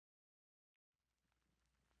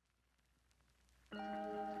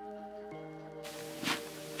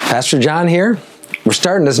Pastor Jon here. We're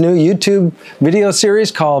starting this new YouTube video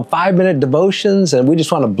series called 5-Minute Devotions, and we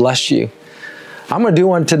just want to bless you. I'm going to do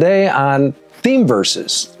one today on theme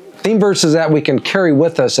verses. Theme verses that we can carry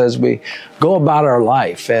with us as we go about our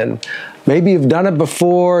life. And maybe you've done it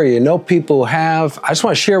before, you know people who have. I just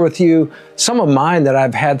want to share with you some of mine that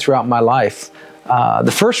I've had throughout my life.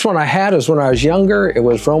 The first one I had is when I was younger. It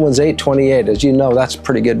was Romans 8:28. As you know, that's a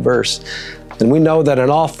pretty good verse. And we know that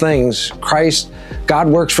in all things, God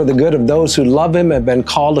works for the good of those who love Him and have been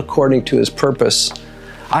called according to His purpose.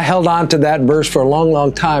 I held on to that verse for a long,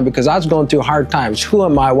 long time because I was going through hard times. Who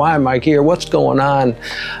am I? Why am I here? What's going on?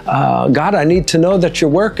 God, I need to know that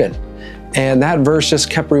you're working. And that verse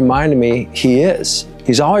just kept reminding me He is.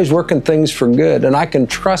 He's always working things for good, and I can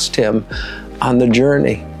trust Him on the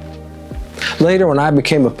journey. Later, when I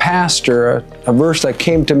became a pastor, a verse that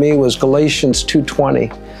came to me was Galatians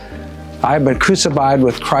 2:20. I have been crucified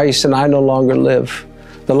with Christ, and I no longer live.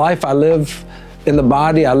 The life I live in the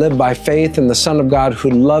body, I live by faith in the Son of God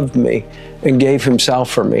who loved me and gave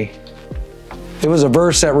Himself for me. It was a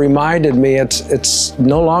verse that reminded me it's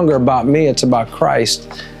no longer about me, it's about Christ.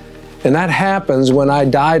 And that happens when I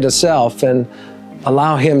die to self and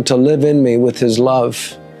allow Him to live in me with His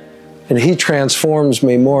love. And He transforms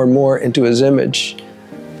me more and more into His image.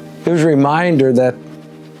 It was a reminder that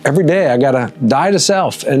every day I got to die to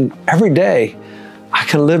self, and every day I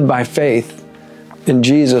can live by faith in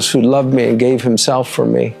Jesus who loved me and gave Himself for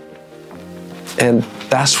me. And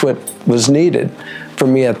that's what was needed for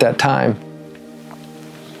me at that time.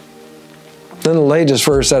 Then the latest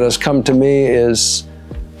verse that has come to me is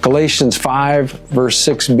Galatians 5, verse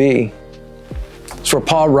 6b. It's where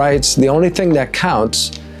Paul writes, the only thing that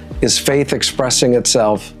counts is faith expressing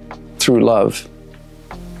itself through love.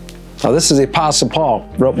 Now, this is the Apostle Paul,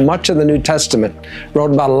 wrote much of the New Testament,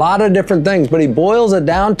 wrote about a lot of different things, but he boils it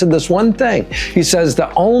down to this one thing. He says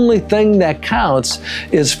the only thing that counts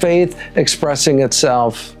is faith expressing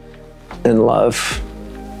itself in love.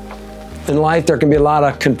 In life, there can be a lot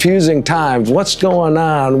of confusing times. What's going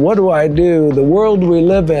on? What do I do? The world we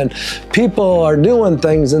live in, people are doing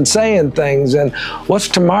things and saying things, and what's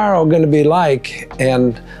tomorrow going to be like?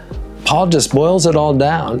 And Paul just boils it all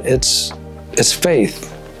down. It's faith.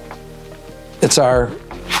 It's our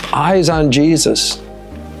eyes on Jesus.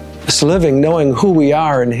 It's living knowing who we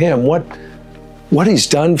are in Him, what He's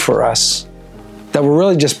done for us, that we're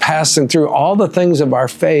really just passing through all the things of our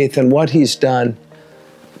faith and what He's done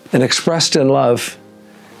and expressed in love,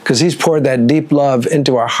 because He's poured that deep love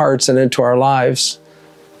into our hearts and into our lives.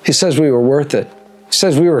 He says we were worth it. He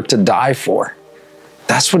says we were to die for.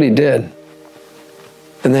 That's what He did.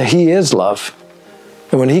 And that He is love.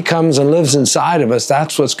 And when He comes and lives inside of us,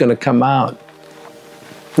 that's what's going to come out.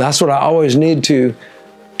 That's what I always need to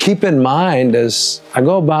keep in mind as I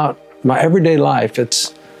go about my everyday life.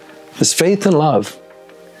 It's faith and love.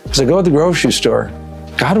 As I go to the grocery store,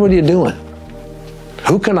 God, what are you doing?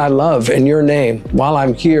 Who can I love in your name while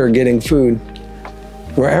I'm here getting food?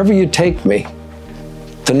 Wherever you take me,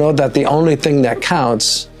 to know that the only thing that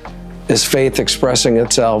counts is faith expressing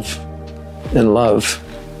itself in love.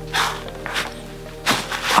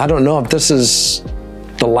 I don't know if this is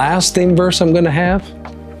the last theme verse I'm going to have.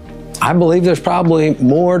 I believe there's probably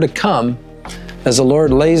more to come as the Lord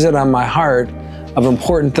lays it on my heart of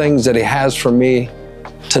important things that He has for me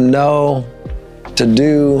to know, to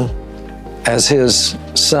do as His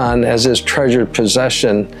son, as His treasured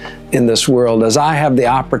possession in this world, as I have the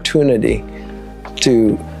opportunity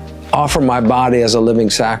to offer my body as a living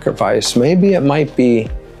sacrifice. Maybe it might be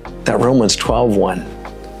that Romans 12:1.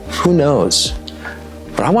 Who knows?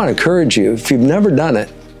 But I want to encourage you, if you've never done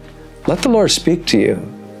it, let the Lord speak to you.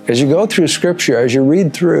 As you go through Scripture, as you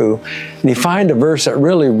read through, and you find a verse that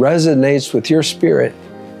really resonates with your spirit,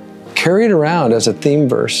 carry it around as a theme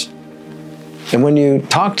verse. And when you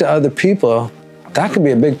talk to other people, that can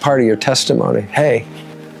be a big part of your testimony. Hey,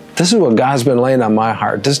 this is what God's been laying on my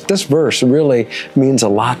heart. This verse really means a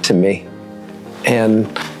lot to me. And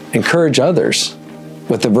encourage others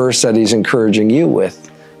with the verse that He's encouraging you with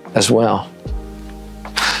as well.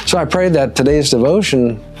 So I pray that today's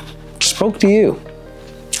devotion spoke to you,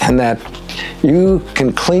 and that you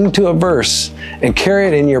can cling to a verse and carry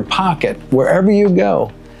it in your pocket wherever you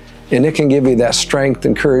go, and it can give you that strength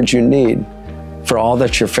and courage you need for all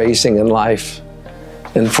that you're facing in life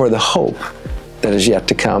and for the hope that is yet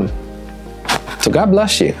to come. So God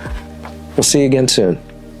bless you. We'll see you again soon.